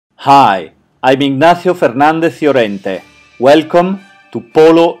Hi, I'm Ignacio Fernández Llorente. Welcome to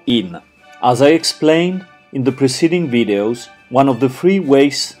Polo In. As I explained in the preceding videos, one of the free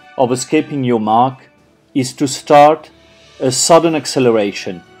ways of escaping your mark is to start a sudden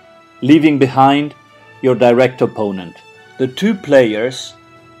acceleration, leaving behind your direct opponent. The two players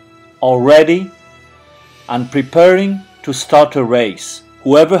are ready and preparing to start a race.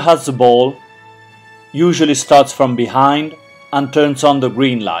 Whoever has the ball usually starts from behind and turns on the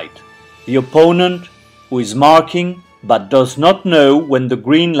green light. The opponent, who is marking but does not know when the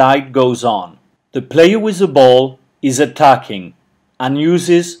green light goes on. The player with the ball is attacking and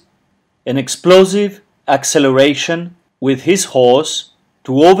uses an explosive acceleration with his horse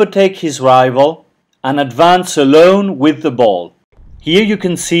to overtake his rival and advance alone with the ball. Here you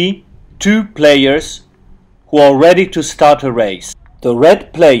can see two players who are ready to start a race. The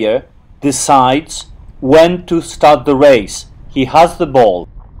red player decides when to start the race. He has the ball.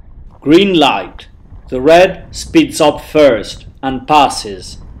 Green light. The red speeds up first and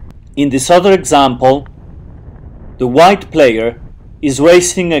passes. In this other example, the white player is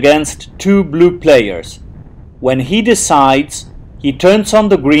racing against two blue players. When he decides, he turns on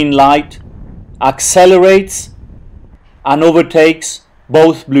the green light, accelerates, and overtakes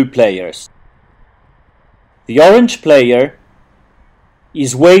both blue players. The orange player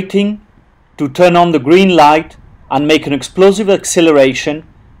is waiting to turn on the green light and make an explosive acceleration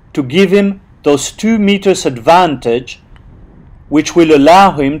to give him those 2 meters advantage, which will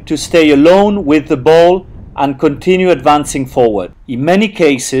allow him to stay alone with the ball and continue advancing forward. In many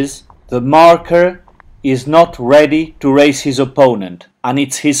cases, the marker is not ready to race his opponent, and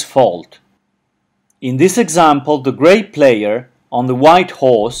it's his fault. In this example, the grey player on the white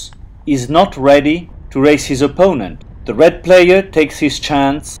horse is not ready to race his opponent. The red player takes his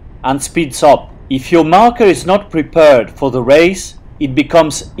chance and speeds up. If your marker is not prepared for the race, it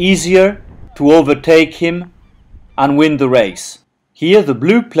becomes easier to overtake him and win the race. Here the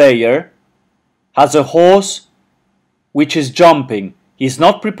blue player has a horse which is jumping. He is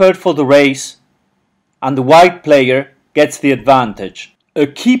not prepared for the race, and the white player gets the advantage. A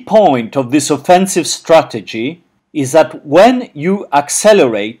key point of this offensive strategy is that when you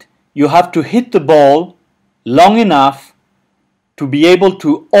accelerate, you have to hit the ball long enough to be able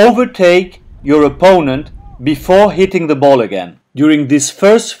to overtake your opponent before hitting the ball again. During this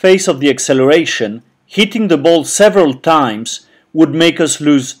first phase of the acceleration, hitting the ball several times would make us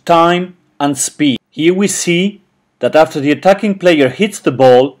lose time and speed. Here we see that after the attacking player hits the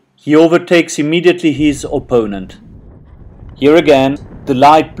ball, he overtakes immediately his opponent. Here again, the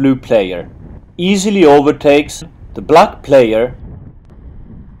light blue player easily overtakes the black player .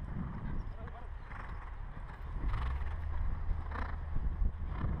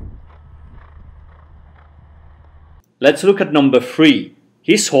 Let's look at number 3.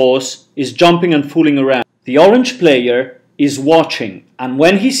 His horse is jumping and fooling around. The orange player is watching, and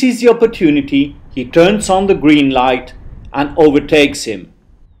when he sees the opportunity, he turns on the green light and overtakes him.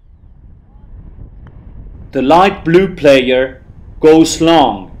 The light blue player goes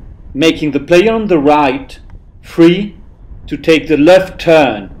long, making the player on the right free to take the left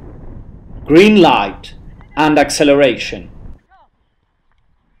turn, green light, and acceleration.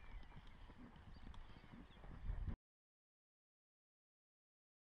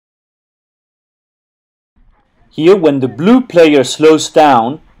 Here, when the blue player slows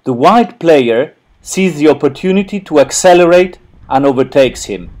down, the white player sees the opportunity to accelerate and overtakes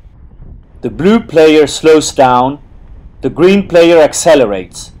him. The blue player slows down, the green player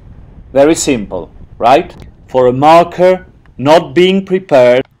accelerates. Very simple, right? For a marker, not being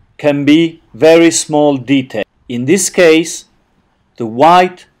prepared can be very small detail. In this case, the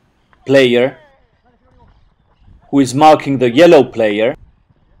white player, who is marking the yellow player,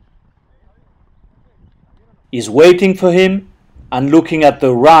 is waiting for him and looking at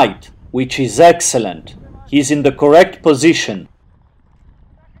the right, which is excellent. He is in the correct position.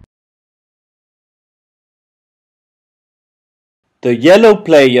 The yellow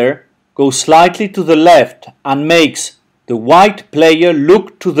player goes slightly to the left and makes the white player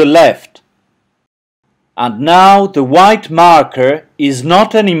look to the left. And now the white marker is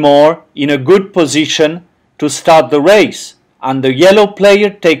not anymore in a good position to start the race, and the yellow player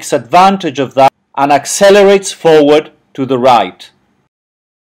takes advantage of that and accelerates forward to the right.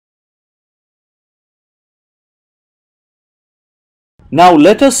 Now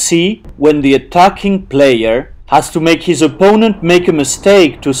let us see when the attacking player has to make his opponent make a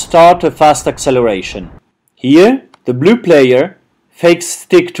mistake to start a fast acceleration. Here, the blue player fakes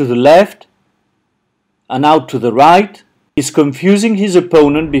stick to the left and out to the right, is confusing his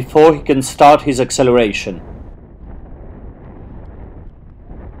opponent before he can start his acceleration.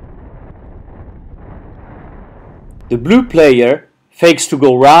 The blue player fakes to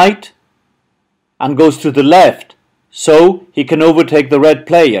go right and goes to the left, so he can overtake the red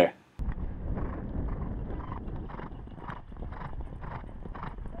player.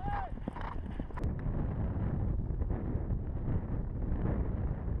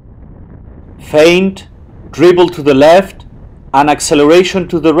 Feint, dribble to the left, and acceleration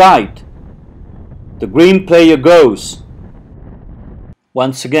to the right. The green player goes.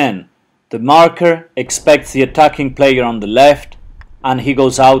 Once again, the marker expects the attacking player on the left, and he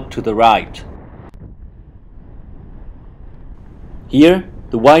goes out to the right. Here,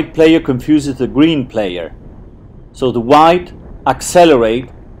 the white player confuses the green player, so the white accelerate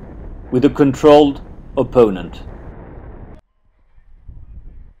with a controlled opponent.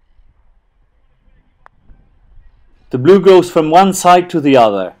 The blue goes from one side to the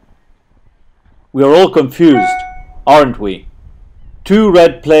other. We are all confused, aren't we? Two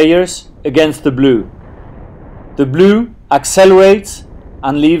red players against the blue. The blue accelerates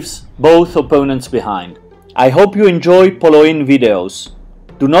and leaves both opponents behind. I hope you enjoy Polo In videos.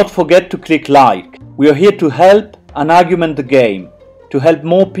 Do not forget to click like. We are here to help and argument the game, to help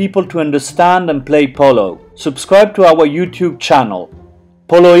more people to understand and play polo. Subscribe to our YouTube channel.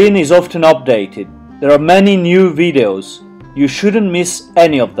 Polo In is often updated. There are many new videos. You shouldn't miss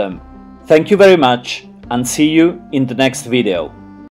any of them. Thank you very much and see you in the next video.